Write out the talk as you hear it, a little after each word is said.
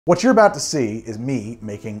What you're about to see is me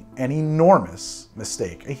making an enormous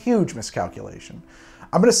mistake, a huge miscalculation.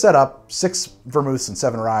 I'm going to set up 6 vermouths and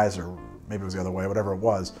 7 ryes, or maybe it was the other way, whatever it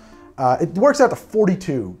was. It works out to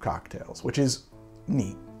 42 cocktails, which is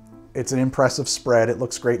neat. It's an impressive spread. It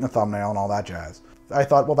looks great in the thumbnail and all that jazz. I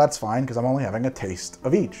thought, well, that's fine because I'm only having a taste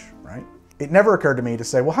of each, right? It never occurred to me to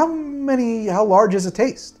say, well, how large is a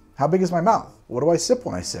taste? How big is my mouth? What do I sip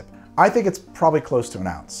when I sip? I think it's probably close to an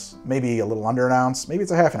ounce, maybe a little under an ounce, maybe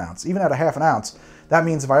it's a half an ounce. Even at a half an ounce, that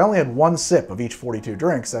means if I only had 1 sip of each 42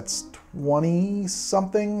 drinks, that's 20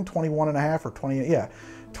 something, 21 and a half or 20, yeah,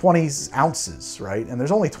 20 ounces, right? And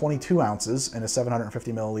there's only 22 ounces in a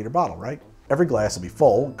 750 milliliter bottle, right? Every glass will be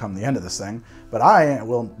full come the end of this thing, but I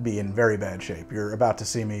will be in very bad shape. You're about to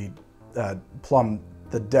see me plumb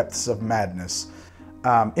the depths of madness.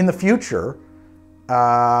 In the future,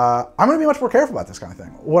 I'm going to be much more careful about this kind of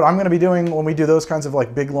thing. What I'm going to be doing when we do those kinds of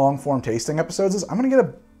like big long form tasting episodes is I'm going to get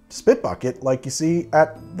a spit bucket like you see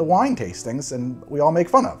at the wine tastings and we all make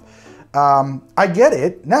fun of. I get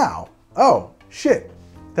it now. Oh, shit,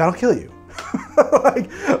 that'll kill you. Like,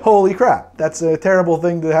 holy crap, that's a terrible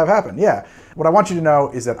thing to have happen. Yeah, what I want you to know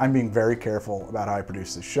is that I'm being very careful about how I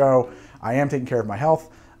produce this show. I am taking care of my health.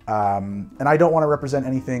 And I don't want to represent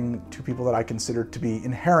anything to people that I consider to be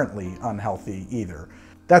inherently unhealthy either.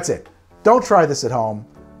 That's it. Don't try this at home.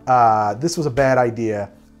 This was a bad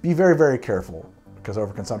idea. Be very, very careful because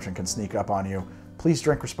overconsumption can sneak up on you. Please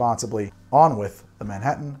drink responsibly. On with the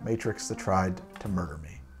Manhattan Matrix that tried to murder me.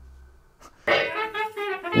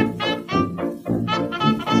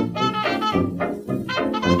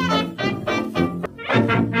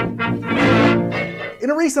 In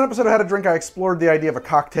a recent episode of How to Drink, I explored the idea of a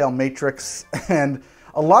cocktail matrix, and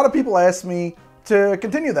a lot of people asked me to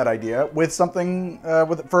continue that idea with something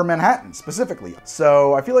for Manhattan specifically.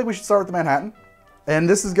 So I feel like we should start with the Manhattan, and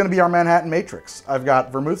this is going to be our Manhattan matrix. I've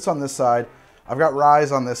got vermouths on this side, I've got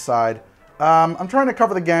ryes on this side. I'm trying to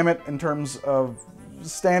cover the gamut in terms of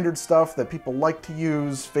standard stuff that people like to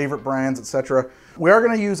use, favorite brands, etc. We are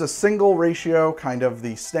going to use a single ratio, kind of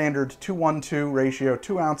the standard 2-1-2 ratio,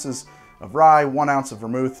 2 ounces of rye, 1 ounce of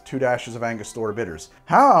vermouth, 2 dashes of Angostura bitters.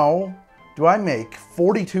 How do I make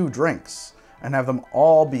 42 drinks and have them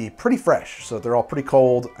all be pretty fresh so that they're all pretty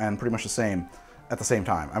cold and pretty much the same at the same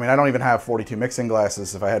time? I mean, I don't even have 42 mixing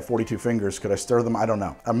glasses. If I had 42 fingers, could I stir them? I don't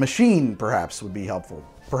know. A machine perhaps would be helpful,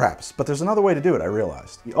 perhaps. But there's another way to do it, I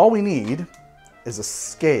realized. All we need is a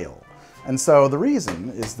scale. And so the reason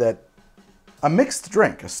is that a mixed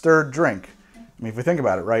drink, a stirred drink, I mean, if we think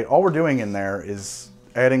about it, right, all we're doing in there is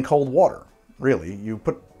adding cold water, really. You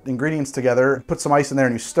put ingredients together, put some ice in there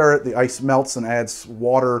and you stir it, the ice melts and adds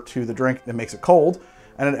water to the drink. It makes it cold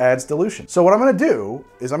and it adds dilution. So what I'm gonna do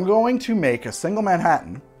is I'm going to make a single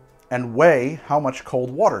Manhattan and weigh how much cold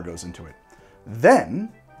water goes into it.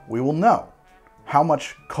 Then we will know how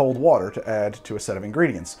much cold water to add to a set of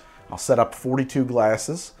ingredients. I'll set up 42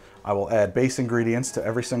 glasses. I will add base ingredients to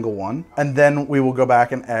every single one. And then we will go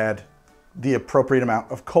back and add the appropriate amount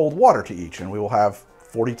of cold water to each. And we will have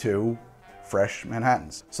 42 fresh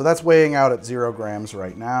Manhattans. So that's weighing out at 0 grams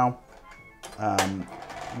right now.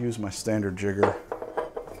 Use my standard jigger.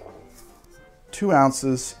 2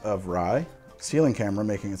 ounces of rye. Ceiling camera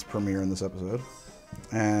making its premiere in this episode.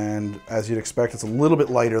 And as you'd expect, it's a little bit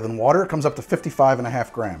lighter than water. It comes up to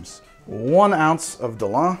 55.5 grams. 1 ounce of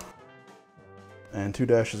Dolin and 2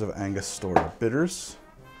 dashes of Angostura bitters.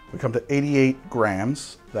 We come to 88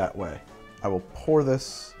 grams that way. I will pour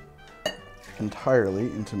this entirely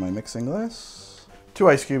into my mixing glass. 2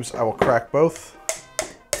 ice cubes, I will crack both.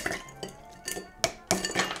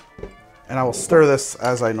 And I will stir this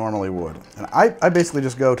as I normally would. And I basically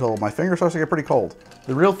just go till my finger starts to get pretty cold.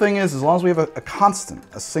 The real thing is, as long as we have a constant,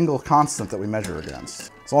 a single constant that we measure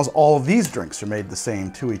against, as long as all of these drinks are made the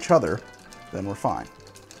same to each other, then we're fine.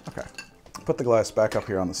 Okay, put the glass back up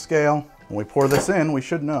here on the scale. When we pour this in, we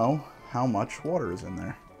should know how much water is in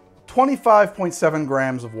there. 25.7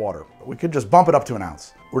 grams of water. We could just bump it up to an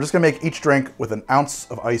ounce. We're just gonna make each drink with an ounce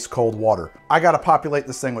of ice cold water. I gotta populate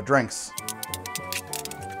this thing with drinks.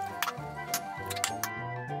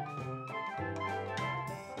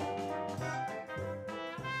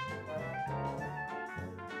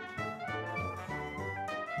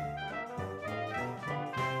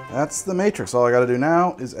 That's the matrix. All I gotta do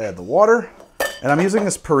now is add the water. And I'm using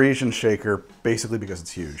this Parisian shaker basically because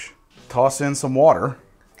it's huge. Toss in some water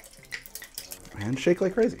and shake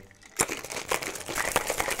like crazy.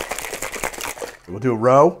 We'll do a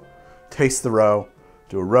row, taste the row,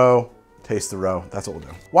 do a row, taste the row. That's what we'll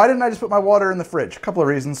do. Why didn't I just put my water in the fridge? A couple of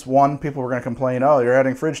reasons. One, people were going to complain, oh, you're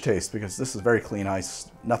adding fridge taste, because this is very clean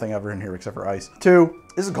ice. Nothing ever in here except for ice. Two,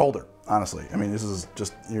 this is colder, honestly. I mean, this is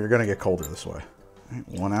just, you're going to get colder this way. Right,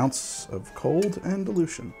 1 ounce of cold and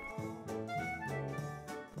dilution.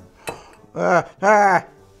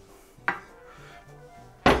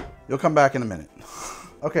 You'll come back in a minute.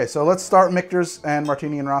 Okay, so let's start Michter's and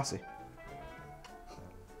Martini and Rossi.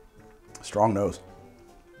 Strong nose.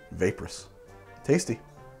 Vaporous. Tasty.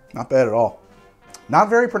 Not bad at all. Not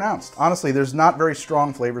very pronounced. Honestly, there's not very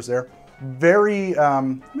strong flavors there. Very, I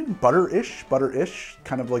mean, butter-ish,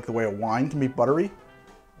 kind of like the way a wine can be buttery,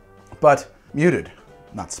 but muted.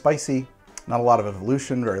 Not spicy, not a lot of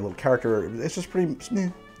evolution, very little character. It's just pretty,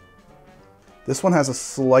 This one has a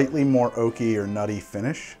slightly more oaky or nutty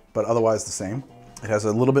finish, but otherwise the same. It has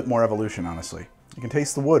a little bit more evolution, honestly. You can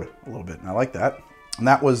taste the wood a little bit, and I like that. And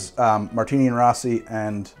that was Martini and Rossi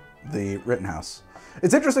and the Rittenhouse.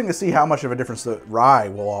 It's interesting to see how much of a difference the rye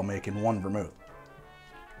will all make in one vermouth.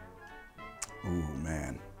 Ooh,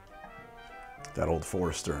 man. That Old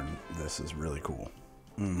Forester and this is really cool.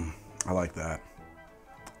 I like that.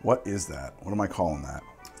 What is that? What am I calling that?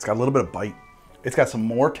 It's got a little bit of bite. It's got some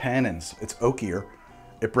more tannins. It's oakier.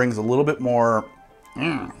 It brings a little bit more,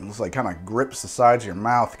 it's like kind of grips the sides of your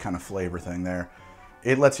mouth kind of flavor thing there.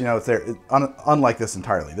 It lets you know it's there. Unlike this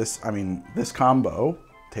entirely. I mean, this combo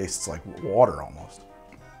tastes like water almost.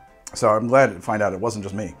 So I'm glad to find out it wasn't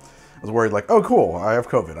just me. I was worried like, oh cool, I have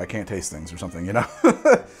COVID, I can't taste things or something, you know?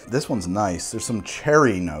 This one's nice. There's some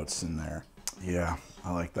cherry notes in there. Yeah,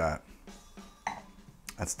 I like that.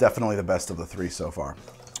 That's definitely the best of the three so far.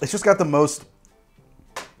 It's just got the most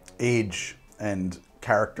age and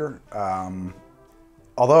character.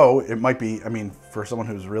 Although it might be, I mean, for someone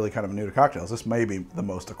who's really kind of new to cocktails, this may be the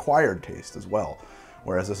most acquired taste as well,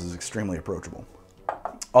 whereas this is extremely approachable.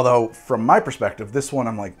 Although, from my perspective, this one,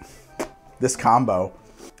 I'm like, this combo,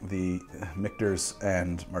 the Michter's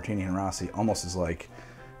and Martini and Rossi, almost is like,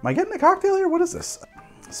 am I getting a cocktail here? What is this?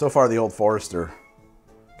 So far, the Old Forester,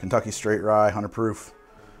 Kentucky Straight Rye, 100 proof,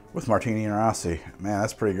 with Martini and Rossi. Man,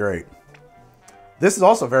 that's pretty great. This is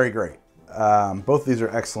also very great. Both of these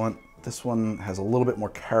are excellent. This one has a little bit more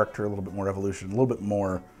character, a little bit more evolution, a little bit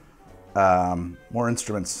more, more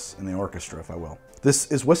instruments in the orchestra, if I will.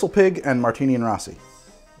 This is Whistle Pig and Martini and Rossi.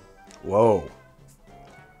 Whoa.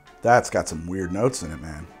 That's got some weird notes in it,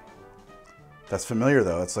 man. That's familiar,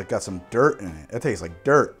 though. It's like got some dirt in it. It tastes like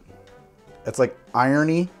dirt. It's like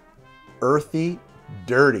irony, earthy,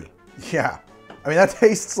 dirty. Yeah. I mean, that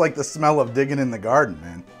tastes like the smell of digging in the garden,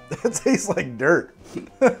 man. That tastes like dirt.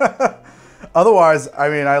 Otherwise, I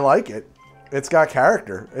mean, I like it. It's got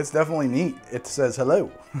character. It's definitely neat. It says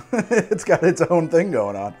hello. It's got its own thing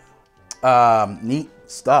going on. Neat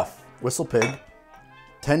stuff. Whistle Pig.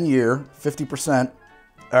 10-year, 50%.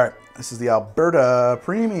 All right, this is the Alberta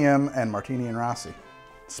Premium and Martini and Rossi.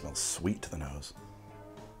 It smells sweet to the nose.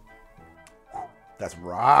 That's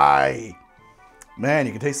rye. Man,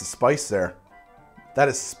 you can taste the spice there. That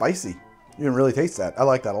is spicy. You can really taste that. I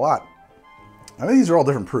like that a lot. I mean, these are all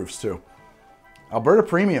different proofs, too. Alberta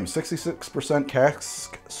Premium, 66%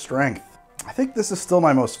 cask strength. I think this is still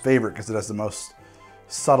my most favorite because it has the most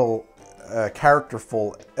subtle,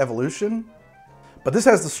 characterful evolution. But this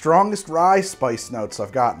has the strongest rye spice notes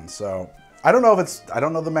I've gotten, so I don't know if it's, I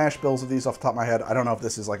don't know the mash bills of these off the top of my head. I don't know if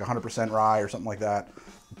this is like 100% rye or something like that,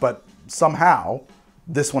 but somehow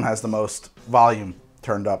this one has the most volume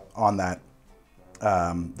turned up on that,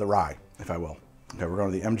 the rye, if I will. Okay, we're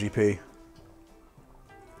going to the MGP.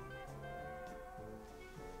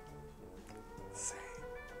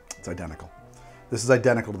 It's identical. This is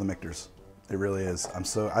identical to the Michter's. It really is.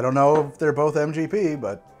 I don't know if they're both MGP,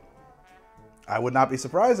 but I would not be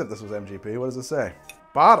surprised if this was MGP. What does it say?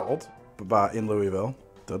 Bottled in Louisville.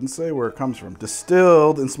 Doesn't say where it comes from.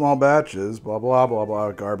 Distilled in small batches. Blah, blah, blah,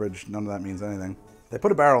 blah. Garbage. None of that means anything. They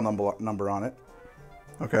put a barrel number on it.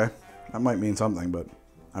 Okay. That might mean something, but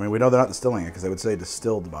I mean, we know they're not distilling it because they would say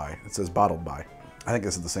distilled by. It says bottled by. I think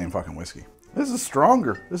this is the same fucking whiskey. This is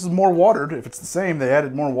stronger. This is more watered. If it's the same, they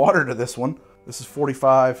added more water to this one. This is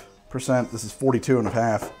 45%. This is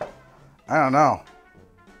 42.5%. I don't know.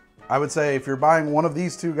 I would say if you're buying one of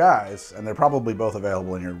these two guys, and they're probably both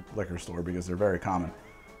available in your liquor store because they're very common,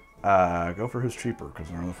 go for who's cheaper because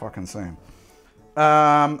they're the fucking same.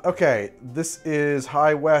 Okay, this is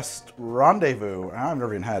High West Rendezvous. I've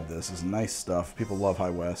never even had this. This is nice stuff. People love High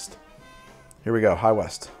West. Here we go, High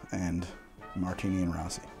West and Martini and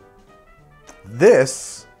Rossi.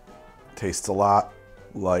 This tastes a lot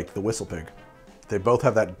like the Whistle Pig. They both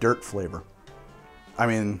have that dirt flavor. I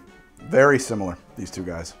mean, very similar, these two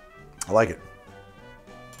guys. I like it.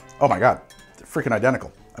 Oh my God, they're freaking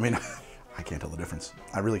identical. I mean, I can't tell the difference.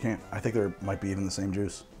 I really can't. I think there might be even the same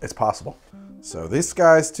juice. It's possible. So these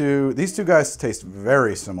two guys taste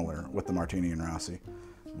very similar with the Martini and Rossi.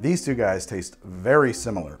 These two guys taste very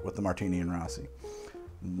similar with the Martini and Rossi.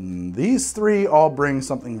 These three all bring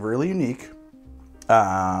something really unique.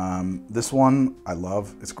 This one I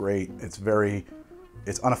love. It's great. It's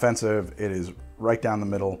unoffensive. It is right down the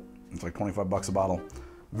middle. It's like 25 bucks a bottle.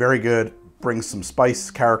 Very good. Brings some spice,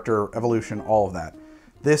 character, evolution, all of that.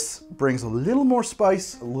 This brings a little more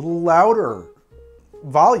spice, a little louder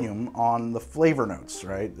volume on the flavor notes,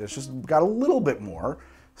 right? It's just got a little bit more.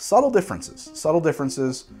 Subtle differences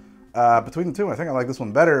between the two. I think I like this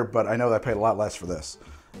one better, but I know that I paid a lot less for this.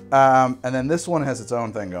 And then this one has its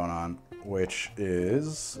own thing going on, which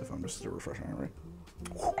is, if I'm just refreshing it, right?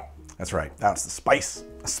 That's right, that's the spice.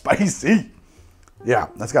 Spicy. Yeah,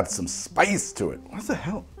 that's got some spice to it. What the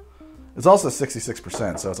hell? It's also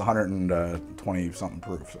 66%, so it's 120 something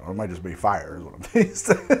proof. So it might just be fire is what I'm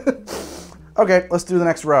tasting. Okay, let's do the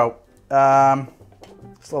next row.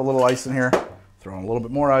 Still a little ice in here. Throw in a little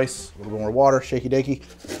bit more ice, a little bit more water, shaky dakey.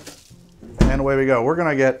 And away we go. We're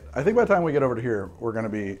gonna get, I think by the time we get over to here, we're gonna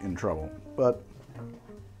be in trouble. But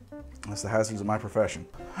that's the hazards of my profession.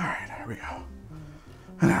 All right, here we go.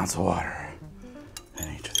 An ounce of water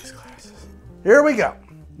in each of these glasses. Here we go.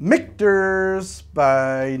 Michters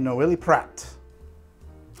by Noilly Prat.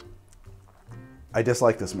 I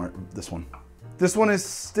dislike this one. This one is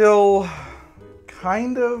still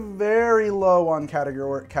kind of very low on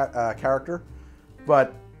character,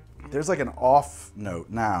 but there's like an off note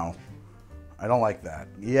now. I don't like that.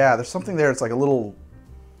 Yeah, there's something there. It's like a little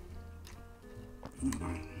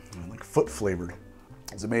like foot flavored.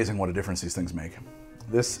 It's amazing what a difference these things make.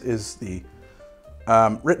 This is the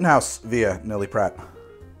Rittenhouse via Noilly Prat.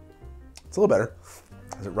 It's a little better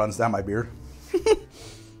as it runs down my beard.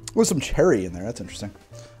 With some cherry in there, that's interesting.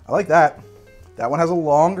 I like that. That one has a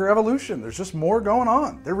longer evolution. There's just more going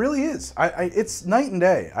on. There really is. It's night and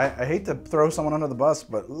day. I hate to throw someone under the bus,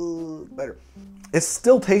 but better. It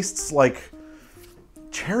still tastes like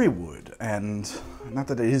cherry wood, and not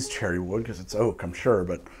that it is cherry wood because it's oak, I'm sure,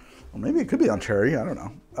 but well, maybe it could be on cherry. I don't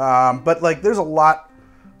know. But like, there's a lot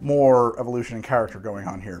more evolution and character going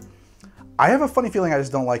on here. I have a funny feeling I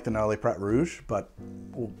just don't like the Noilly Prat Rouge, but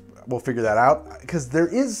we'll figure that out because there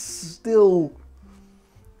is still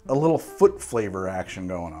a little foot flavor action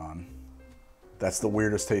going on. That's the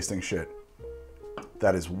weirdest tasting shit.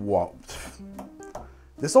 That is what.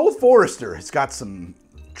 This Old Forester has got some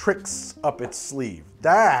tricks up its sleeve.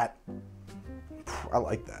 That, I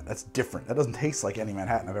like that. That's different. That doesn't taste like any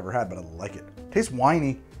Manhattan I've ever had, but I like it. Tastes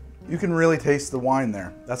winey. You can really taste the wine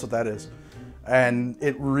there. That's what that is. And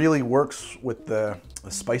it really works with the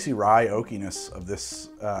spicy rye oakiness of this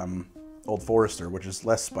Old Forester, which is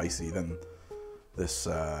less spicy than this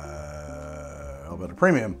Alberta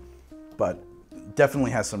Premium, but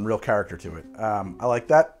definitely has some real character to it. I like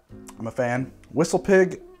that. I'm a fan. Whistle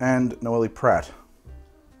Pig and Noilly Prat.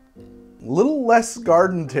 A little less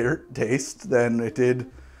garden taste than it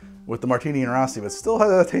did with the Martini and Rossi, but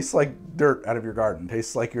still tastes like dirt out of your garden.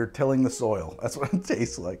 Tastes like you're tilling the soil. That's what it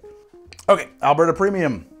tastes like. Okay, Alberta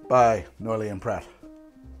Premium by Noilly and Prat.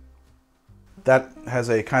 That has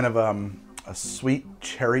a kind of a sweet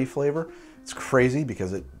cherry flavor. It's crazy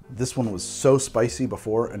because this one was so spicy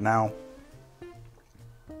before, and now,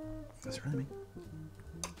 does it really mean?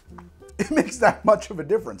 It makes that much of a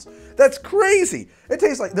difference. That's crazy. It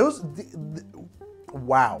tastes like those,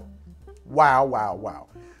 wow. Wow, wow, wow.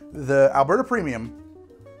 The Alberta Premium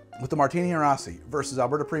with the Martini and Rossi versus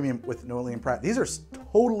Alberta Premium with Noilly and Prat. These are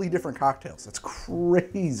totally different cocktails. That's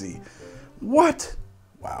crazy. What?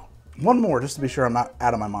 Wow. One more just to be sure I'm not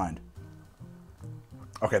out of my mind.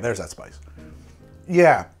 Okay, there's that spice.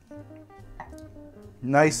 Yeah.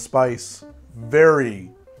 Nice spice.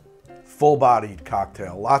 Very full-bodied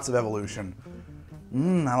cocktail. Lots of evolution.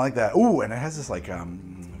 I like that. Ooh, and it has this like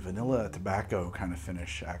vanilla tobacco kind of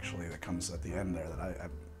finish actually that comes at the end there that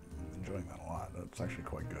I'm enjoying that a lot. It's actually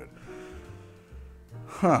quite good.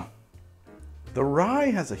 Huh. The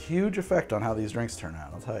rye has a huge effect on how these drinks turn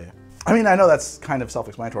out, I'll tell you. I mean, I know that's kind of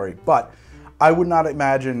self-explanatory, but I would not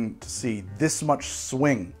imagine to see this much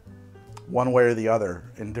swing one way or the other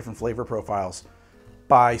in different flavor profiles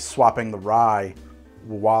by swapping the rye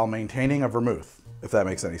while maintaining a vermouth, if that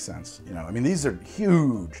makes any sense. You know, I mean, these are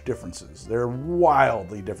huge differences. They're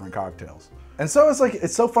wildly different cocktails. And so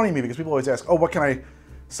it's so funny to me because people always ask, oh, what can I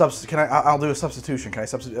substitute? I'll do a substitution. Can I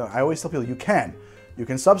substitute? I always tell people you can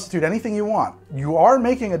substitute anything you want. You are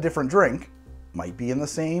making a different drink, might be in the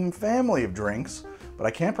same family of drinks, but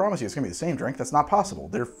I can't promise you it's gonna be the same drink. That's not possible.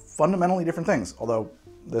 They're fundamentally different things, although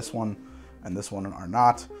This one and this one are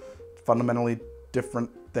not. Fundamentally different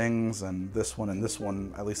things, and this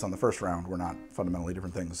one, at least on the first round, were not fundamentally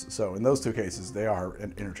different things. So in those two cases, they are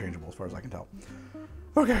interchangeable as far as I can tell.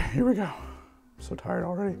 Okay, here we go. I'm so tired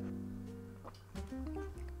already.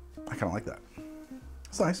 I kind of like that.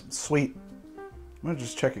 It's nice, it's sweet. I'm gonna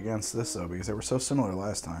just check against this though, because they were so similar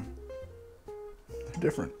last time. They're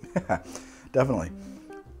different, yeah, definitely.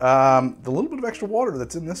 The little bit of extra water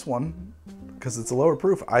that's in this one, because it's a lower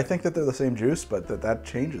proof, I think that they're the same juice, but that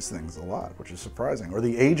changes things a lot, which is surprising. Or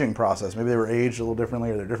the aging process, maybe they were aged a little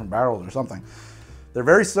differently, or they're different barrels or something. They're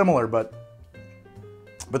very similar, but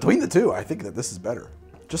between the two, I think that this is better.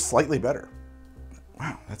 Just slightly better.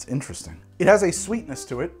 Wow, that's interesting. It has a sweetness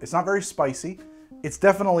to it. It's not very spicy. It's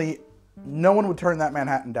definitely, no one would turn that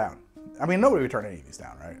Manhattan down. I mean, nobody would turn any of these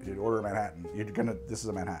down, right? You'd order a Manhattan, this is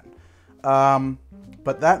a Manhattan.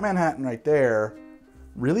 But that Manhattan right there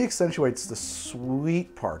really accentuates the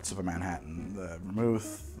sweet parts of a Manhattan. The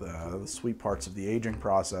vermouth, the sweet parts of the aging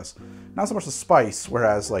process. Not so much the spice,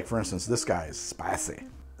 whereas, like, for instance, this guy is spicy.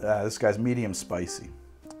 This guy's medium spicy.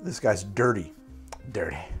 This guy's dirty.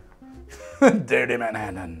 Dirty. Dirty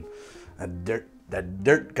Manhattan. That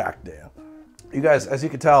dirt cocktail. You guys, as you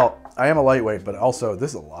can tell, I am a lightweight, but also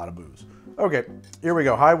this is a lot of booze. Okay, here we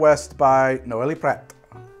go. High West by Noilly Prat.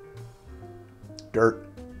 Dirt.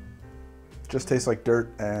 Just tastes like dirt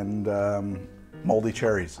and moldy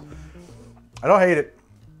cherries. I don't hate it.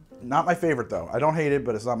 Not my favorite though. I don't hate it,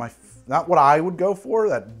 but it's not what I would go for.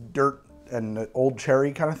 That dirt and old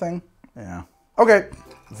cherry kind of thing. Yeah. Okay.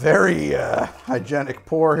 Very hygienic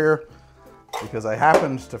pour here, because I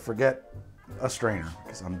happened to forget a strainer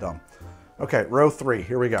because I'm dumb. Okay, row 3.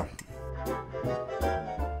 Here we go.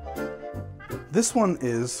 This one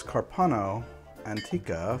is Carpano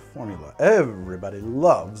Antica Formula. Everybody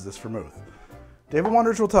loves this vermouth. David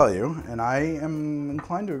Wonders will tell you, and I am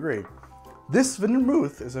inclined to agree, this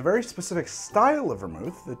vermouth is a very specific style of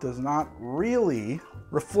vermouth that does not really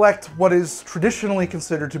reflect what is traditionally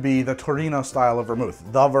considered to be the Torino style of vermouth,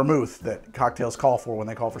 the vermouth that cocktails call for when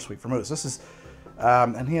they call for sweet vermouths. This is,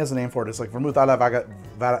 and he has a name for it, it's like vermouth alla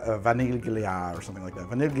vaniglia or something like that.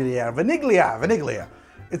 Vaniglia.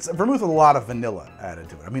 It's a vermouth with a lot of vanilla added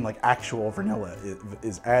to it. I mean, like actual vanilla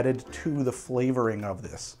is added to the flavoring of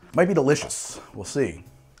this. Might be delicious, we'll see.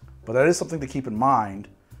 But that is something to keep in mind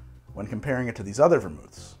when comparing it to these other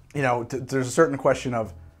vermouths. You know, there's a certain question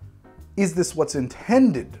of, is this what's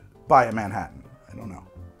intended by a Manhattan? I don't know.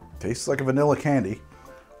 Tastes like a vanilla candy.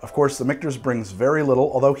 Of course, the Michter's brings very little,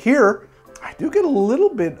 although here, I do get a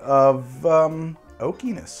little bit of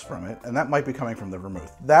oakiness from it, and that might be coming from the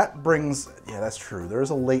vermouth. That brings, yeah, that's true. There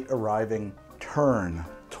is a late arriving turn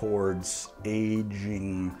towards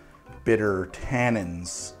aging, bitter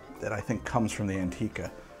tannins that I think comes from the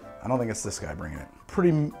Antica. I don't think it's this guy bringing it.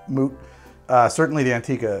 Pretty moot. Certainly the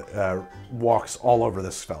Antica walks all over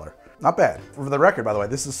this feller. Not bad. For the record, by the way,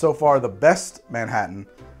 this is so far the best Manhattan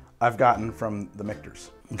I've gotten from the Michters.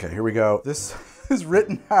 Okay, here we go. This is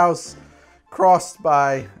Rittenhouse crossed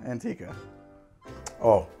by Antica.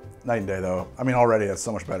 Oh, night and day though. I mean, already that's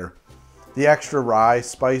so much better. The extra rye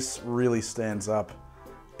spice really stands up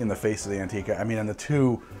in the face of the Antica. I mean, and the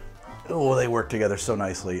two, oh, they work together so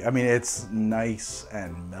nicely. I mean, it's nice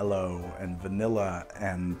and mellow and vanilla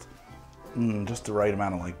and just the right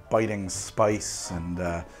amount of like biting spice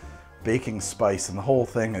and baking spice, and the whole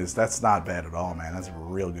thing is, that's not bad at all, man. That's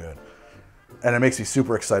real good. And it makes me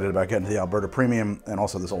super excited about getting to the Alberta Premium and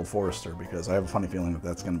also this Old Forester, because I have a funny feeling that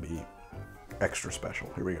that's going to be extra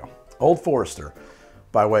special. Here we go. Old Forester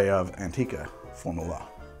by way of Antica Formula.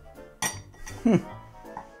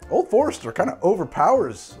 Old Forester kind of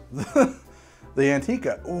overpowers the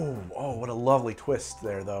Antica. Ooh, oh, what a lovely twist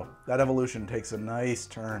there, though. That evolution takes a nice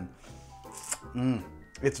turn.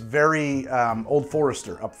 It's very Old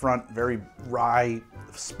Forester up front, very rye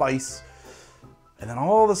spice. And then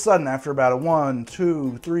all of a sudden, after about a 1,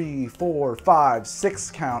 2, 3, 4, 5,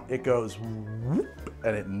 6 count, it goes whoop,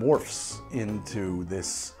 and it morphs into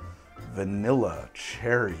this vanilla,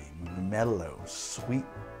 cherry, mellow, sweet.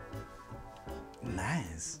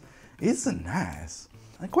 Nice. It's nice.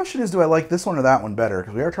 The question is, do I like this one or that one better?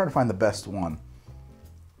 Because we are trying to find the best one.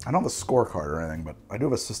 I don't have a scorecard or anything, but I do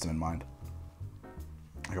have a system in mind.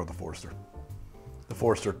 I go with the Forester. The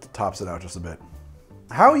Forester tops it out just a bit.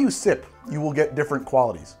 How you sip, you will get different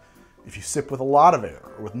qualities. If you sip with a lot of air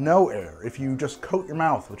or with no air, if you just coat your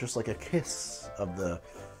mouth with just like a kiss of the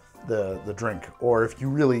drink, or if you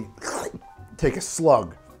really take a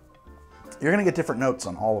slug, you're gonna get different notes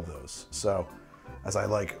on all of those. So, as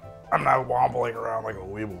I'm not wobbling around like a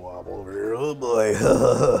weeble wobble over here, oh boy.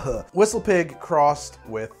 Whistle Pig crossed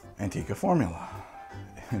with Antica Formula.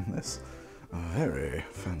 in this very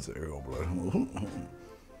fancy goblet.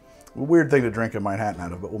 A weird thing to drink a Manhattan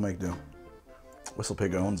out of, but we'll make do.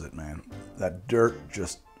 Whistlepig owns it, man. That dirt,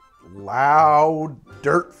 just loud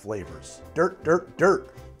dirt flavors. Dirt, dirt,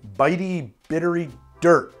 dirt. Bitey, bittery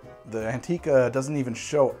dirt. The Antica doesn't even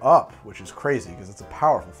show up, which is crazy because it's a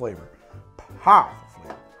powerful flavor. Powerful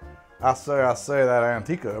flavor. I say that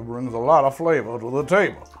Antica brings a lot of flavor to the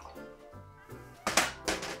table.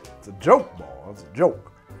 It's a joke, ball. It's a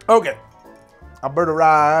joke. Okay. Alberta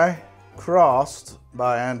Rye crossed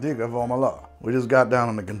by Antica Formula. We just got down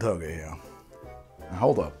into Kentucky here. Now,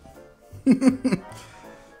 hold up.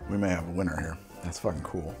 We may have a winner here. That's fucking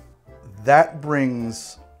cool. That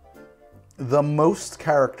brings the most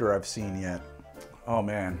character I've seen yet. Oh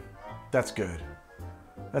man, that's good.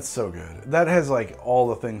 That's so good. That has like all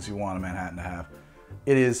the things you want a Manhattan to have.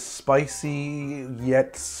 It is spicy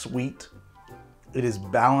yet sweet. It is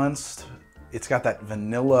balanced. It's got that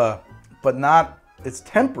vanilla, but not, it's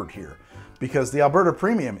tempered here because the Alberta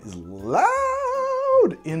Premium is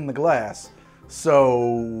loud in the glass.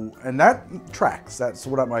 So, and that tracks. That's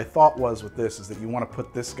what my thought was with this, is that you want to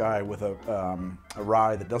put this guy with a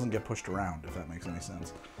rye that doesn't get pushed around, if that makes any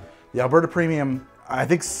sense. The Alberta Premium, I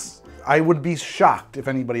think I would be shocked if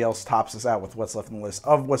anybody else tops this out with what's left on the list.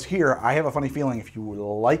 Of what's here, I have a funny feeling if you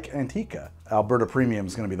like Antica, Alberta Premium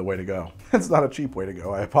is going to be the way to go. It's not a cheap way to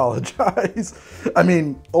go, I apologize. I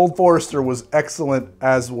mean, Old Forester was excellent,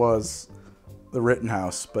 as was the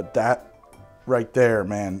Rittenhouse, but that right there,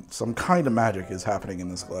 man, some kind of magic is happening in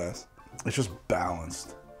this glass. It's just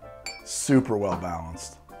balanced. Super well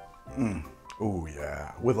balanced. Oh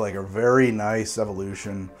yeah, with like a very nice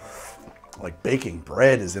evolution. Like baking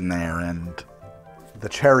bread is in there, and the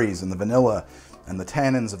cherries and the vanilla and the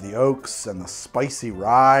tannins of the oaks and the spicy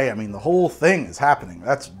rye. I mean, the whole thing is happening.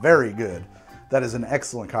 That's very good. That is an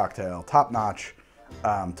excellent cocktail, top notch.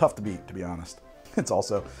 Tough to beat, to be honest. It's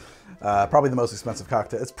also probably the most expensive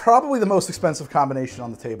cocktail. It's probably the most expensive combination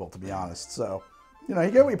on the table, to be honest. So, you know,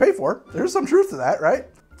 you get what you pay for. There's some truth to that, right?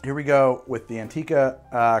 Here we go with the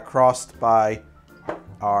Antica crossed by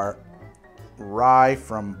our rye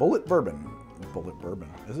from Bulleit Bourbon. Bulleit Bourbon.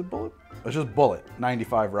 Is it Bulleit? It's just Bulleit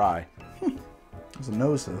 95 rye. There's a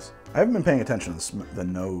nose to this. I haven't been paying attention to the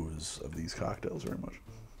nose of these cocktails very much.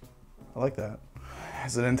 I like that.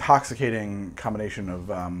 It's an intoxicating combination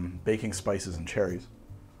of baking spices and cherries.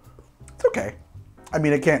 It's okay. I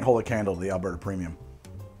mean, it can't hold a candle to the Alberta Premium.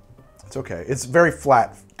 It's okay. It's very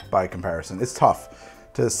flat by comparison. It's tough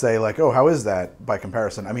to say like, oh, how is that by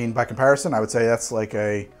comparison? I mean, by comparison, I would say that's like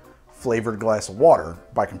a flavored glass of water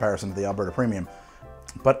by comparison to the Alberta Premium.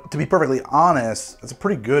 But to be perfectly honest, it's a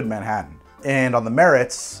pretty good Manhattan. And on the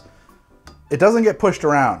merits, it doesn't get pushed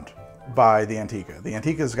around by the Antica. The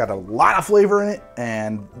Antica's got a lot of flavor in it,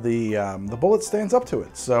 and the Bulleit stands up to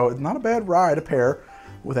it. So it's not a bad rye to pair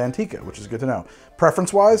with Antica, which is good to know.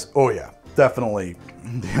 Preference-wise, oh yeah, definitely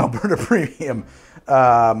the Alberta Premium,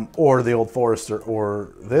 or the Old Forester,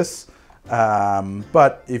 or this.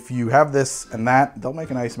 But if you have this and that, they'll make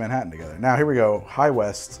a nice Manhattan together. Now here we go, High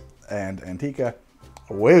West and Antica.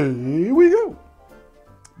 Away we go.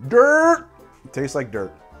 Dirt. It tastes like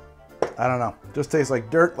dirt. I don't know. Just tastes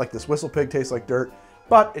like dirt, like this Whistlepig tastes like dirt.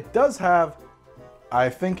 But it does have, I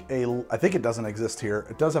think it doesn't exist here.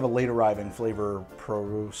 It does have a late arriving flavor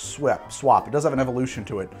swap. It does have an evolution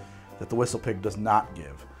to it that the Whistlepig does not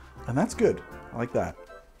give. And that's good. I like that.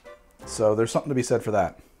 So there's something to be said for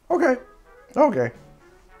that. Okay. Okay.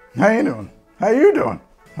 How you doing? How you doing?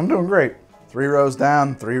 I'm doing great. 3 rows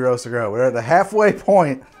down, 3 rows to go. We're at the halfway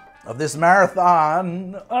point of this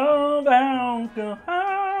marathon of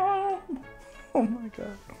alcohol. Oh my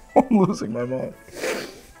God. I'm losing my mind.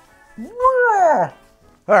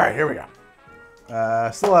 All right, here we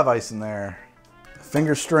go. Still have ice in there.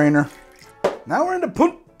 Finger strainer. Now we're into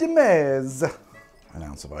Punt de Mez. An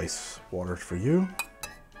ounce of ice water for you.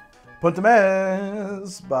 Punt de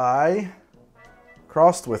Mez by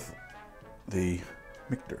crossed with the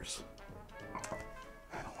Michters.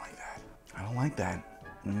 I don't like that. I don't like that.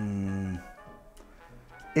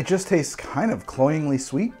 It just tastes kind of cloyingly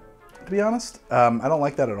sweet, to be honest. I don't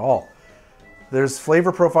like that at all. There's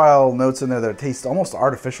flavor profile notes in there that taste almost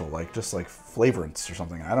artificial, like just like flavorants or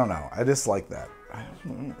something. I don't know. I dislike that.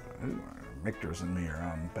 Michters and me are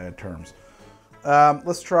on bad terms.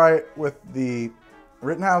 Let's try it with the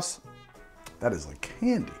Rittenhouse. That is like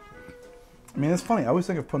candy. I mean, it's funny. I always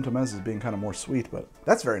think of Punt de Mez as being kind of more sweet, but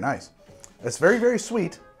that's very nice. It's very, very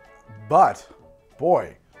sweet, but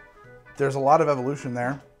boy, there's a lot of evolution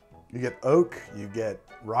there. You get oak, you get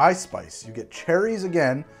rye spice, you get cherries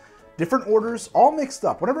again. Different orders, all mixed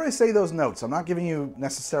up. Whenever I say those notes, I'm not giving you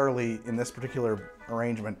necessarily, in this particular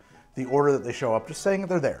arrangement, the order that they show up, just saying that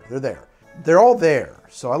they're there. They're there. They're all there,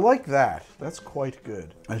 so I like that. That's quite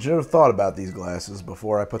good. I should have thought about these glasses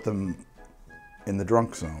before I put them in the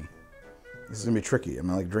drunk zone. This is gonna be tricky. I'm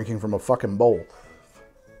like drinking from a fucking bowl.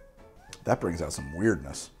 That brings out some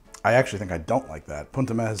weirdness. I actually think I don't like that. Punt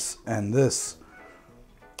and this.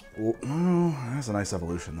 That's a nice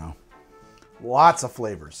evolution, though. Lots of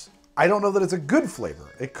flavors. I don't know that it's a good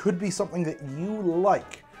flavor. It could be something that you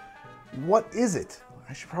like. What is it?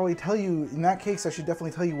 I should probably tell you. In that case, I should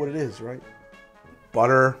definitely tell you what it is, right?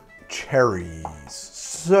 Butter, cherries.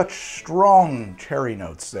 Such strong cherry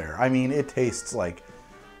notes there. I mean, it tastes like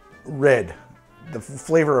red. The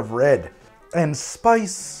flavor of red. And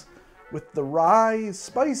spice with the rye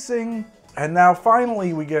spicing. And now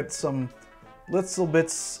finally we get some little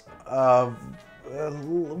bits of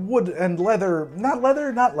wood and leather. Not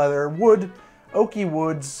leather. Wood, oaky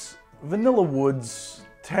woods, vanilla woods,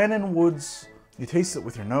 tannin woods. You taste it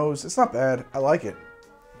with your nose. It's not bad. I like it.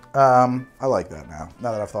 I like that now.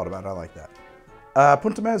 Now that I've thought about it, I like that.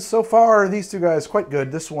 Punt so far, these two guys, quite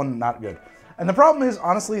good. This one, not good. And the problem is,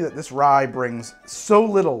 honestly, that this rye brings so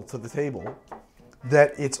little to the table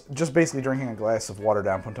that it's just basically drinking a glass of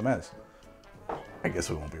watered-down Punt. I guess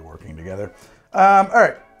we won't be working together. All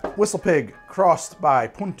right. Whistle Pig, crossed by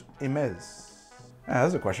Punt.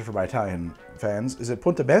 That's a question for my Italian fans. Is it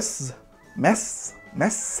Punt? Mess?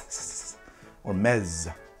 Or mez?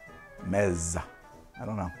 I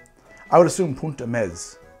don't know. I would assume Punt,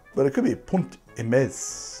 but it could be Punt.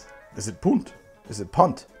 Is it Punt? Is it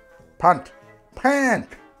Punt? Punt.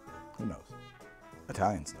 Who knows?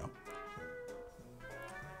 Italians know.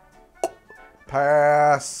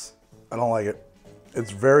 Pass. I don't like it.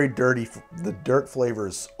 It's very dirty. The dirt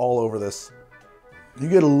flavors all over this. You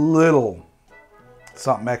get a little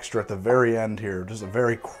something extra at the very end here. Just a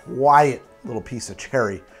very quiet little piece of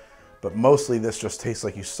cherry. But mostly this just tastes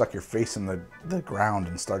like you stuck your face in the ground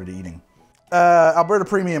and started eating. Alberta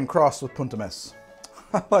Premium crossed with Punt.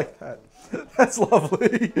 I like that. That's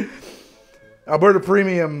lovely. Alberta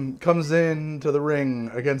Premium comes into the ring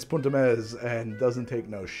against Punt and doesn't take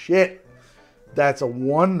no shit. That's a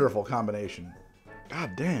wonderful combination.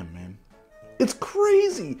 God damn, man. It's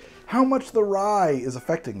crazy how much the rye is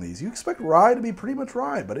affecting these. You expect rye to be pretty much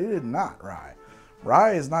rye, but it is not rye.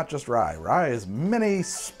 Rye is not just rye. Rye is many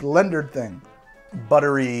splendid things.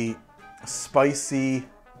 Buttery, spicy,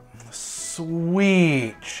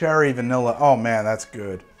 sweet cherry vanilla. Oh man, that's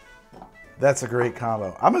good. That's a great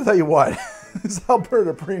combo. I'm gonna tell you what, this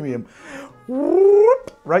Alberta Premium,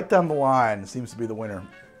 whoop, right down the line, seems to be the winner.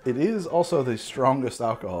 It is also the strongest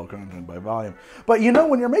alcohol content by volume. But you know,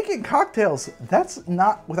 when you're making cocktails, that's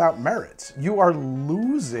not without merits. You are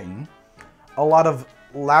losing a lot of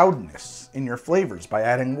loudness in your flavors by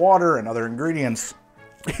adding water and other ingredients.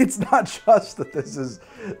 It's not just that this is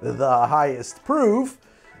the highest proof,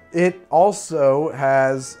 it also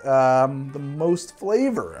has the most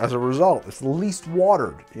flavor as a result. It's the least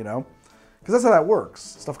watered, you know? Because that's how that works.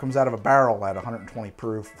 Stuff comes out of a barrel at 120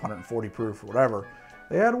 proof, 140 proof, or whatever.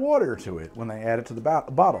 They add water to it when they add it to the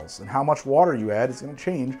bottles. And how much water you add is going to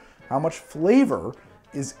change how much flavor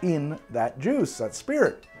is in that juice, that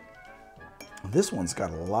spirit. This one's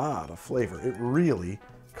got a lot of flavor. It really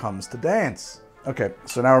comes to dance. Okay,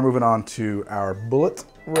 so now we're moving on to our Bulleit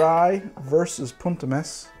Rye versus Punt.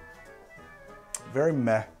 Very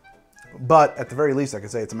meh. But at the very least, I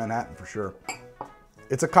could say it's a Manhattan for sure.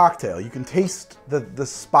 It's a cocktail. You can taste the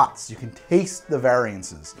spots. You can taste the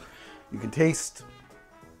variances. You can taste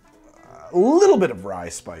a little bit of rye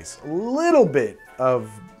spice, a little bit of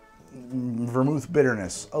vermouth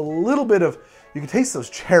bitterness, a little bit of, you can taste those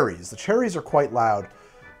cherries. The cherries are quite loud.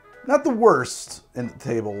 Not the worst in the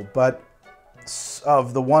table, but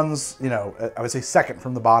of the ones, you know, I would say second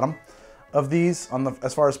from the bottom of these on the,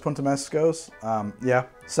 as far as Punt goes. Yeah,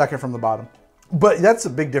 second from the bottom. But that's a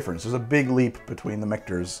big difference. There's a big leap between the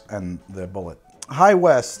Michters and the Bulleit. High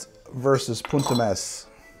West versus Punt.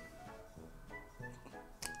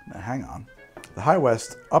 Now, hang on. The High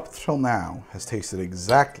West, up till now, has tasted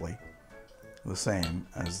exactly the same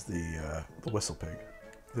as the Whistle Pig.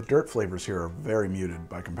 The dirt flavors here are very muted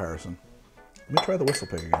by comparison. Let me try the Whistle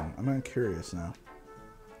Pig again. I'm curious now.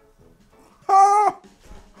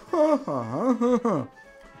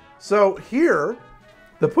 So here,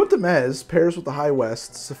 the Punt pairs with the High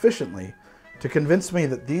West sufficiently to convince me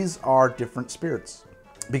that these are different spirits,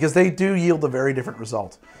 because they do yield a very different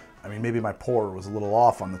result. I mean, maybe my pour was a little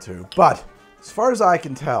off on the two, but as far as I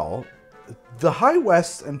can tell, the High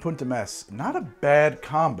West and Punt, not a bad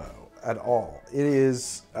combo. at all. It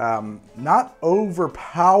is not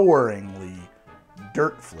overpoweringly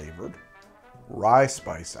dirt flavored. Rye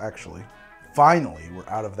spice, actually. Finally, we're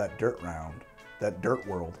out of that dirt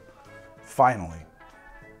world. Finally.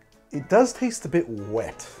 It does taste a bit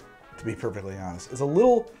wet, to be perfectly honest. It's a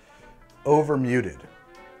little over muted.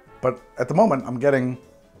 But at the moment, I'm getting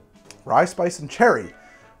rye spice and cherry,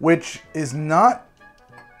 which is not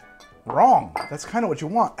wrong. That's kind of what you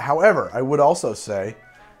want. However, I would also say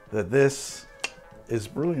that this is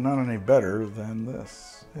really not any better than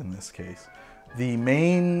this in this case. The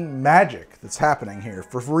main magic that's happening here,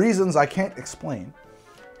 for reasons I can't explain,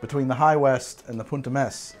 between the High West and the Punt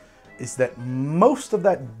is that most of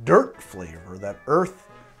that dirt flavor, that earth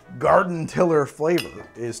garden tiller flavor,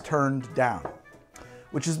 is turned down,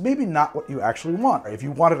 which is maybe not what you actually want. If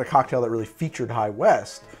you wanted a cocktail that really featured High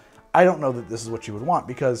West, I don't know that this is what you would want,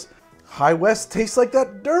 because High West tastes like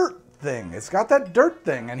that dirt thing. It's got that dirt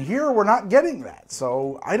thing, and here we're not getting that.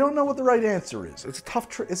 So I don't know what the right answer is. It's a tough,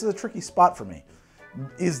 this is a tricky spot for me.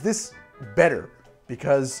 Is this better?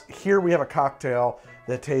 Because here we have a cocktail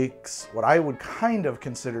that takes what I would kind of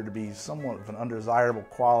consider to be somewhat of an undesirable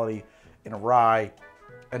quality in a rye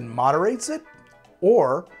and moderates it?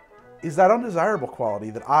 Or is that undesirable quality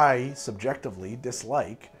that I subjectively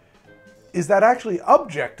dislike, is that actually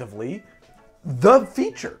objectively the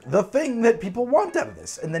feature, the thing that people want out of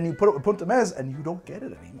this? And then you put it with Punt and you don't get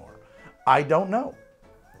it anymore. I don't know.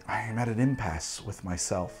 I am at an impasse with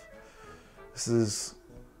myself. Is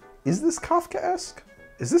this Kafkaesque?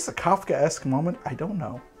 Is this a Kafkaesque moment? I don't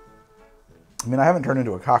know. I mean, I haven't turned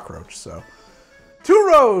into a cockroach, so. 2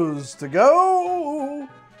 rows to go.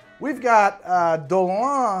 We've got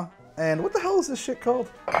Dolin, and what the hell is this shit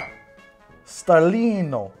called?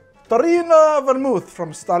 Starlino. Starlino Vermouth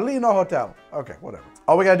from Starlino Hotel. Okay, whatever.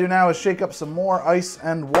 All we gotta do now is shake up some more ice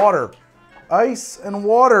and water. Ice and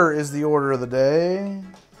water is the order of the day.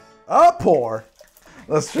 A pour.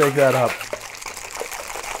 Let's shake that up.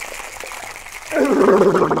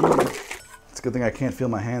 It's a good thing I can't feel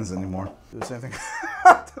my hands anymore. Do the same thing.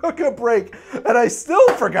 I took a break and I still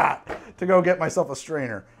forgot to go get myself a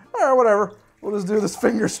strainer. All right, whatever. We'll just do this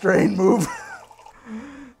finger strain move.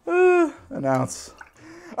 An ounce.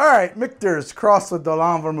 All right, Michter's crossed with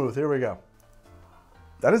Dolin Vermouth. Here we go.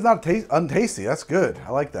 That is not untasty. That's good.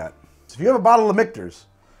 I like that. So if you have a bottle of Michter's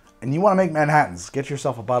and you want to make Manhattans, get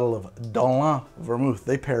yourself a bottle of Dolin Vermouth.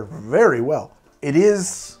 They pair very well. It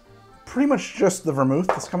is pretty much just the vermouth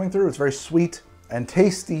that's coming through. It's very sweet and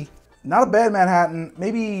tasty. Not a bad Manhattan,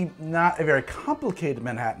 maybe not a very complicated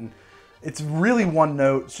Manhattan. It's really one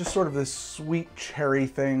note. It's just sort of this sweet cherry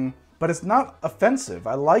thing, but it's not offensive.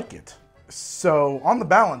 I like it. So on the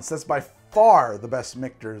balance, that's by far the best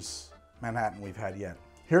Michter's Manhattan we've had yet.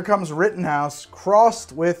 Here comes Rittenhouse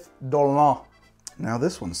crossed with Dolin. Now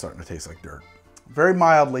this one's starting to taste like dirt. Very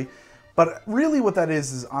mildly. But really what that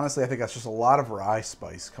is honestly, I think that's just a lot of rye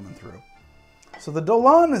spice coming through. So the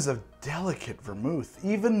Dolin is a delicate vermouth,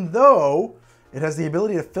 even though it has the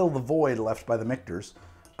ability to fill the void left by the Michter's.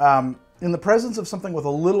 In the presence of something with a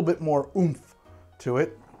little bit more oomph to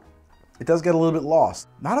it, it does get a little bit lost.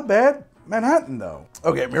 Not a bad Manhattan though.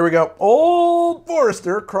 Okay, here we go. Old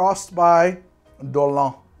Forester crossed by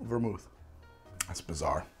Dolin Vermouth. That's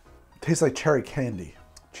bizarre. It tastes like cherry candy.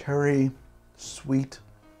 Cherry, sweet,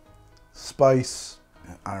 spice.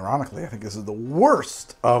 Ironically, I think this is the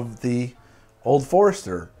worst of the Old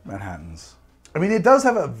Forester Manhattans. I mean, it does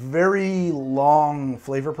have a very long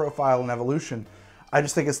flavor profile and evolution. I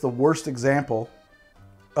just think it's the worst example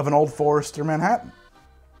of an Old Forester Manhattan.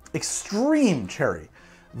 Extreme cherry.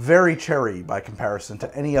 Very cherry by comparison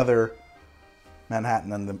to any other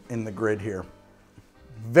Manhattan in the grid here.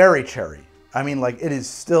 Very cherry. I mean, like, it is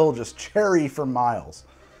still just cherry for miles.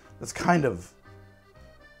 That's kind of,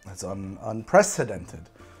 that's unprecedented.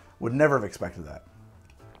 Would never have expected that.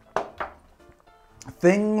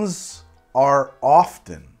 Things are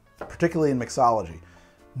often, particularly in mixology,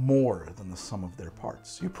 more than the sum of their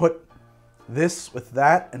parts. You put this with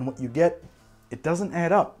that and what you get, it doesn't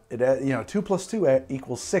add up. It, 2 + 2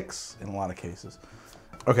 equals 6 in a lot of cases.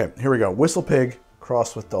 Okay, here we go. Whistle Pig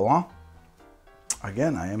crossed with Dolin.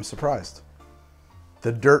 Again, I am surprised.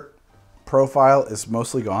 The dirt profile is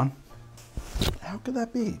mostly gone. How could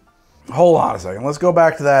that be? Hold on a second. Let's go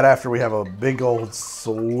back to that after we have a big old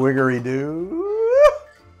swiggery-doo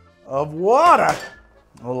of water.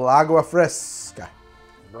 A little agua fresca.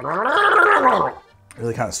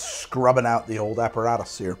 Really kind of scrubbing out the old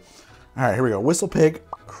apparatus here. All right, here we go. Whistle Pig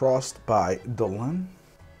crossed by Dolin.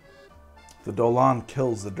 The Dolin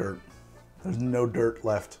kills the dirt. There's no dirt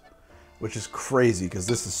left, which is crazy because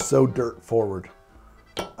this is so dirt forward.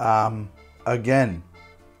 Again,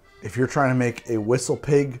 If you're trying to make a Whistle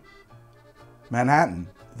Pig Manhattan,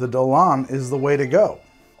 the Dolin is the way to go.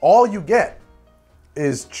 All you get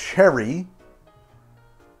is cherry,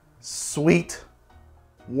 sweet,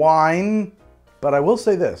 wine, but I will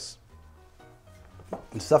say this.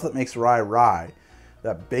 The stuff that makes rye rye,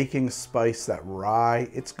 that baking spice, that rye,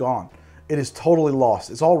 it's gone. It is totally lost.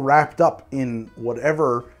 It's all wrapped up in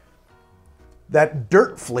whatever that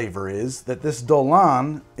dirt flavor is that this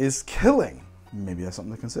Dolin is killing. Maybe that's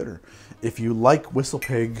something to consider. If you like Whistle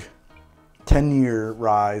Pig 10-year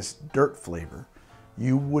rye's dirt flavor,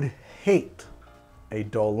 you would hate a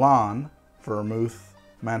Dolin Vermouth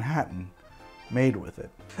Manhattan made with it.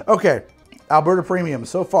 Okay, Alberta Premium,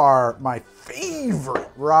 so far my favorite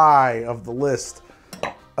rye of the list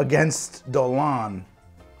against Dolin.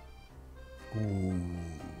 Ooh.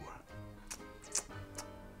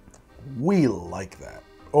 We like that.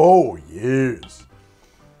 Oh, yes.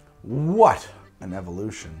 What an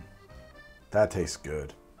evolution. That tastes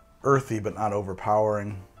good. Earthy, but not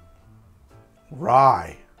overpowering.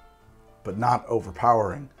 Rye, but not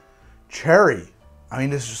overpowering. Cherry. I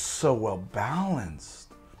mean, it's just so well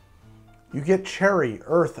balanced. You get cherry,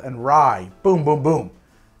 earth, and rye. Boom, boom, boom.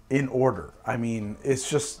 In order. I mean, it's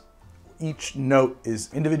just each note is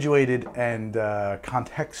individuated and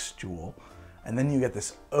contextual. And then you get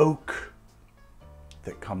this oak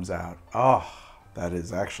that comes out. Oh, that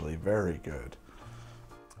is actually very good.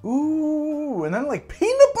 Ooh, and then like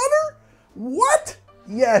peanut butter? What?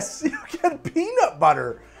 Yes, you get peanut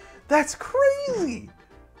butter. That's crazy.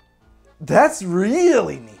 That's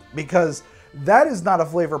really neat because that is not a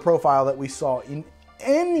flavor profile that we saw in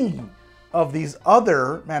any of these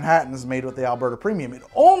other Manhattans made with the Alberta Premium. It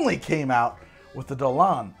only came out with the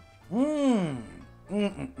Dolin.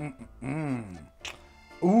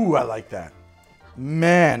 Ooh, I like that.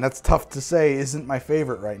 Man, that's tough to say isn't my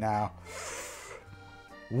favorite right now.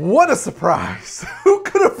 What a surprise. Who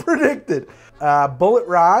could have predicted? Bulleit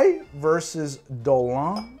Rye versus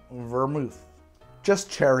Dolin Vermouth. Just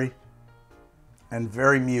cherry and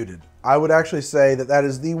very muted. I would actually say that that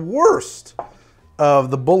is the worst of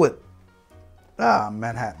the Bulleit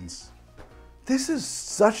Manhattans. This is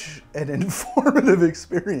such an informative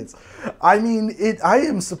experience. I mean, I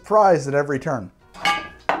am surprised at every turn.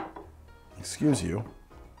 Excuse you.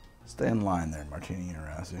 Stay in line there, Martini and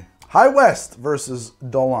Rossi. High West versus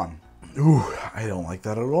Dolin. Ooh, I don't like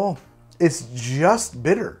that at all. It's just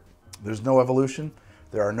bitter. There's no evolution.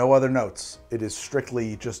 There are no other notes. It is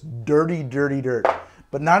strictly just dirty, dirty dirt.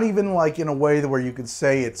 But not even like in a way where you could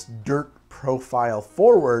say it's dirt profile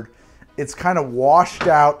forward. It's kind of washed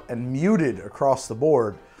out and muted across the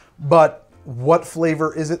board. But what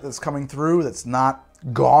flavor is it that's coming through that's not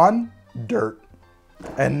gone? Dirt.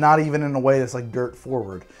 And not even in a way that's like dirt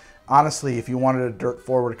forward. Honestly, if you wanted a dirt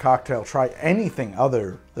forward cocktail, try anything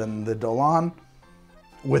other than the Dolin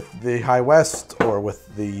with the High West or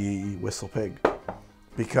with the Whistle Pig,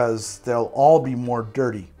 because they'll all be more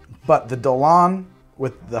dirty. But the Dolin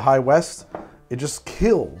with the High West, it just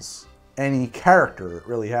kills any character it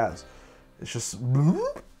really has. It's just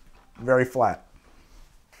very flat.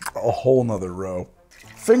 A whole nother row.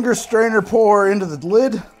 Finger strainer pour into the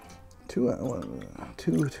lid. Two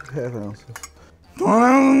half ounces.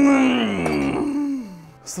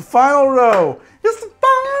 It's the final row. It's the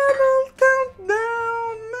final countdown.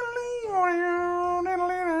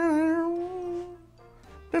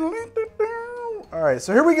 All right,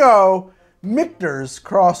 so here we go. Michter's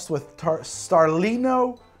crossed with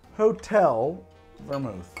Starlino Hotel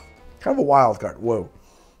Vermouth. Kind of a wild card. Whoa.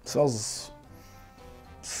 Smells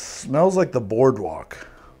like the boardwalk.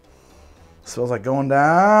 Smells like going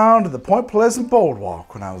down to the Point Pleasant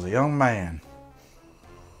boardwalk when I was a young man.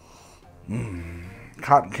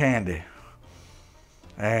 Cotton candy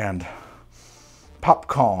and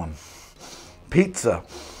popcorn, pizza,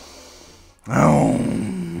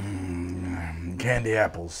 candy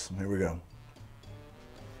apples. Here we go.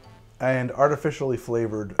 And artificially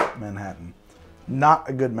flavored Manhattan. Not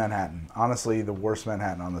a good Manhattan. Honestly, the worst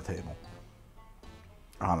Manhattan on the table.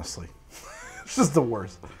 Honestly. It's just the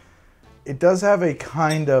worst. It does have a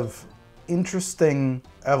kind of interesting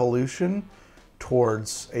evolution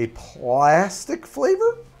towards a plastic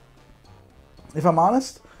flavor, if I'm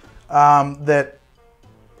honest. And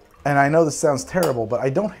I know this sounds terrible, but I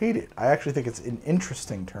don't hate it. I actually think it's an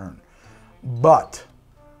interesting turn. But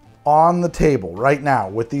on the table right now,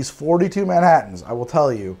 with these 42 Manhattans, I will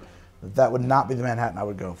tell you that that would not be the Manhattan I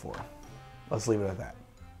would go for. Let's leave it at that.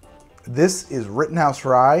 This is Rittenhouse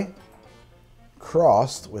Rye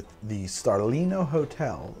crossed with the Starlino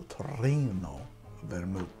Hotel Torino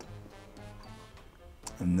Vermouth.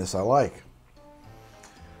 And this I like.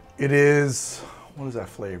 It is what is that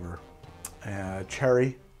flavor?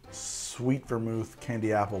 Cherry, sweet vermouth,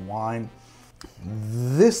 candy apple wine.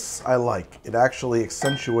 This I like. It actually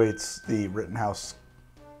accentuates the Rittenhouse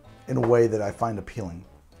in a way that I find appealing.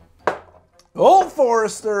 Old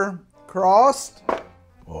Forester crossed.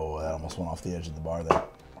 Oh, that almost went off the edge of the bar there.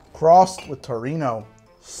 Crossed with Torino,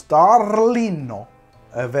 Starlino,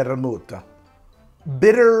 Vermouth.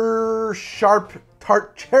 Bitter, sharp,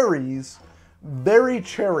 tart cherries, berry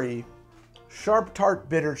cherry, sharp, tart,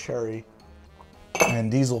 bitter cherry,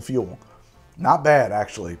 and diesel fuel. Not bad,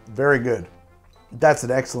 actually. Very good. That's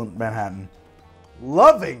an excellent Manhattan.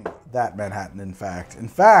 Loving that Manhattan, in fact. In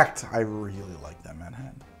fact, I really like that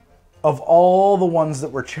Manhattan. Of all the ones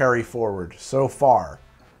that were cherry forward so far,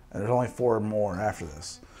 and there's only 4 more after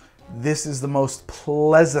this, this is the most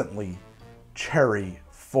pleasantly cherry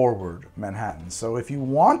forward Manhattan. So if you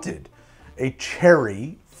wanted a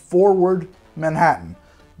cherry forward Manhattan,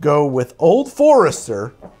 go with Old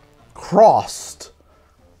Forester crossed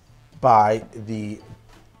by the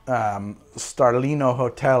Starlino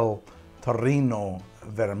Hotel Torino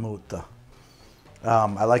Vermouth.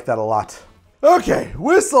 I like that a lot. Okay,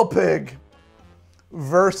 Whistle Pig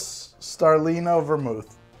versus Starlino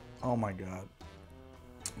Vermouth. Oh my God.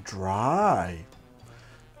 Dry.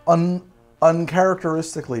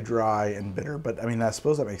 Uncharacteristically dry and bitter, but I mean, I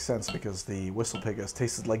suppose that makes sense because the Whistle Pig has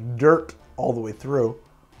tasted like dirt all the way through.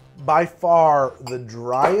 By far the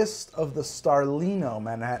driest of the Starlino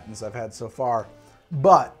Manhattans I've had so far,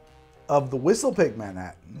 but of the Whistle Pig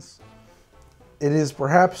Manhattans, it is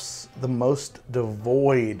perhaps the most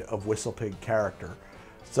devoid of Whistle Pig character.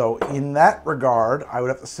 So in that regard, I would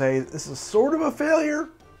have to say this is sort of a failure.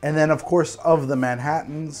 And then of course, of the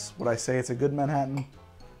Manhattans, would I say it's a good Manhattan?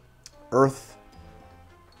 Earth,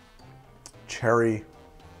 cherry,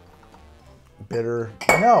 bitter.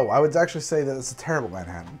 No, I would actually say that it's a terrible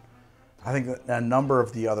Manhattan. I think that a number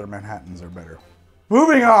of the other Manhattans are better.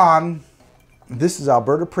 Moving on, this is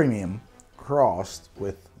Alberta Premium crossed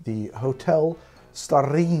with the Hotel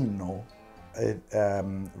Starlino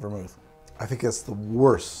Vermouth. I think it's the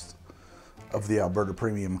worst of the Alberta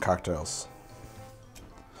Premium cocktails.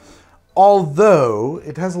 Although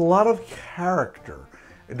it has a lot of character.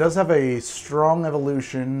 It does have a strong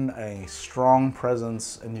evolution, a strong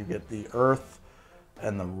presence, and you get the earth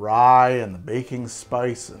and the rye and the baking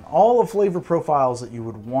spice and all the flavor profiles that you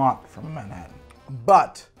would want from a Manhattan.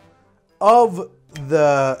 But of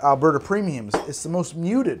the Alberta Premiums, it's the most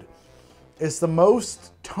muted. It's the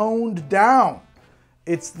most toned down.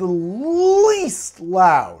 It's the least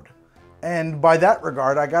loud. And by that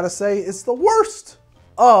regard, I gotta say, it's the worst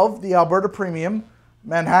of the Alberta Premium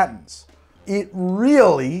Manhattans. It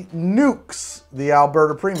really nukes the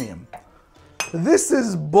Alberta Premium. This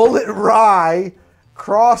is Bulleit Rye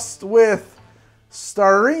crossed with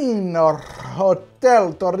Starlino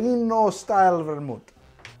Hotel Torino style Vermouth.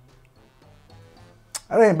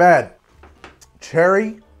 That ain't bad.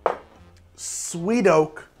 Cherry, sweet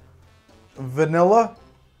oak, vanilla,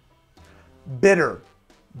 bitter.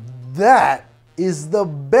 That is the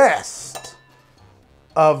best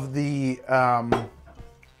of the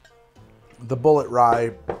Bulleit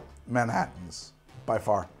Rye Manhattans by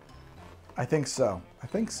far. I think so. I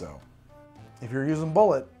think so. If you're using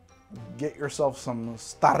Bulleit, get yourself some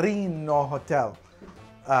Starlino Hotel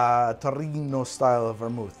Torino style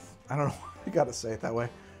vermouth. I don't know why I gotta say it that way,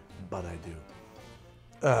 but I do.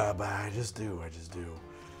 But I just do.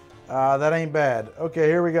 That ain't bad. Okay,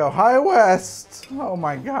 here we go. High West. Oh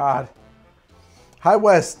my God. High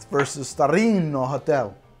West versus Starlino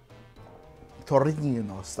Hotel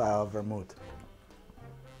Torino style vermouth.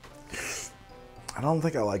 I don't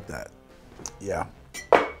think I like that. Yeah.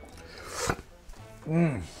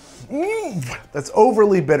 That's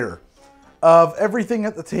overly bitter. Of everything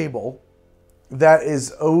at the table, that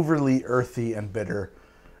is overly earthy and bitter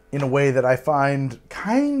in a way that I find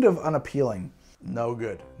kind of unappealing. No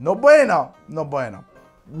good. No bueno. No bueno.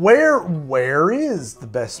 Where is the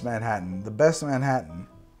best Manhattan? The best Manhattan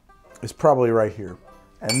is probably right here.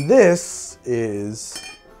 And this is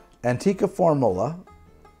Antica Formula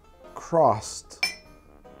crossed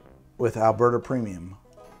with Alberta Premium.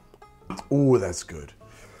 Ooh, that's good.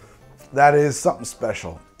 That is something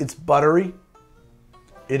special. It's buttery.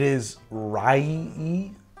 It is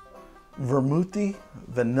rye-y, vermouthy,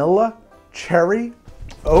 vanilla, cherry,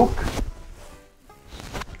 oak.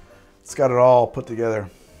 It's got it all put together.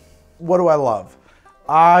 What do I love?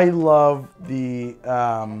 I love the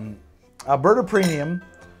Alberta Premium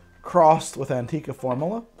crossed with Antica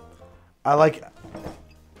Formula. I like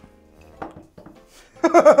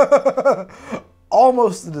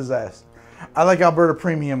almost a disaster. I like Alberta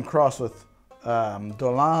Premium crossed with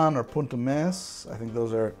Dolin or Punt. I think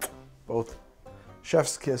those are both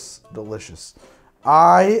chef's kiss delicious.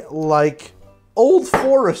 I like Old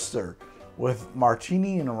Forester with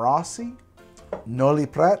Martini and Rossi, Noilly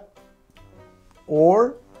Prat,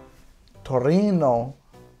 or Torino,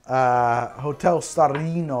 Hotel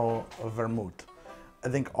Starlino Vermouth. I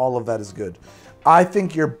think all of that is good. I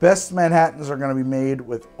think your best Manhattans are going to be made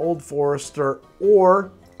with Old Forester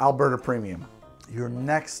or Alberta Premium. Your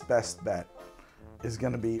next best bet is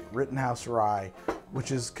going to be Rittenhouse Rye,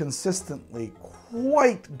 which is consistently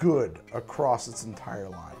quite good across its entire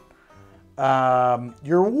line.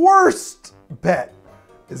 Your worst bet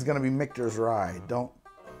is going to be Michter's Rye. Don't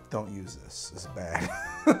use this. It's bad.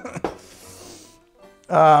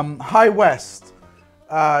 High West.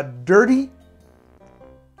 Dirty.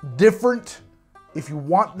 Different. If you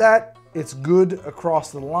want that, it's good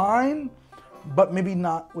across the line, but maybe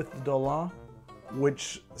not with the Dolin,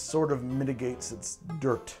 which sort of mitigates its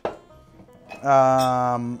dirt.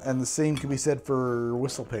 And the same can be said for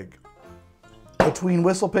Whistlepig. Between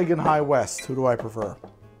Whistlepig and High West, who do I prefer?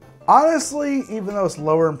 Honestly, even though it's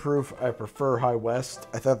lower in proof, I prefer High West.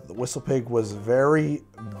 I thought the Whistlepig was very,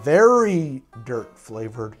 very dirt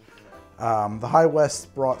flavored. The High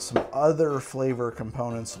West brought some other flavor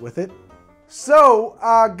components with it. So,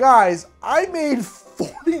 guys, I made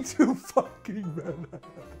 42 fucking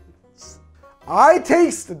Manhattans. I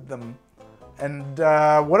tasted them, and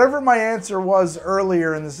whatever my answer was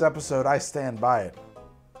earlier in this episode, I stand by it.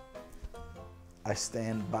 I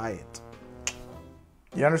stand by it.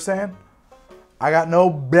 You understand? I got no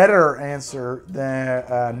better answer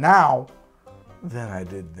than now than I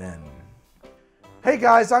did then. Hey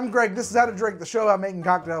guys, I'm Greg. This is How to Drink, the show about making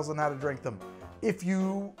cocktails and how to drink them. If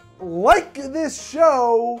you like this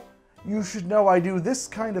show, you should know I do this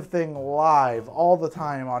kind of thing live all the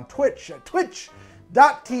time on Twitch at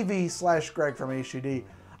twitch.tv/GregFromHD.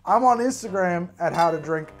 I'm on Instagram at How to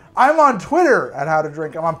Drink. I'm on Twitter at How to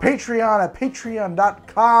Drink. I'm on Patreon at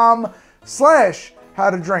patreon.com/How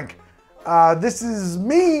to Drink. This is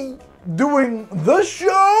me doing the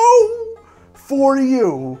show for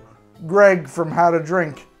you, Greg from How to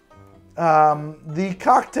Drink. The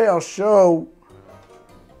cocktail show.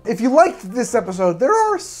 If you liked this episode, there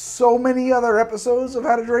are so many other episodes of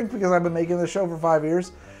How to Drink because I've been making this show for 5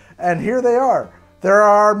 years. And here they are. There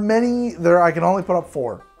are many, I can only put up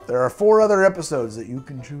 4. There are 4 other episodes that you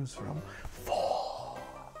can choose from. 4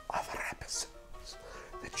 other episodes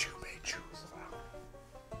that you may choose from.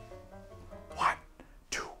 1,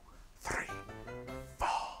 2, 3, 4.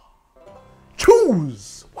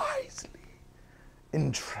 Choose wisely.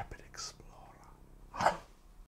 Intrepid.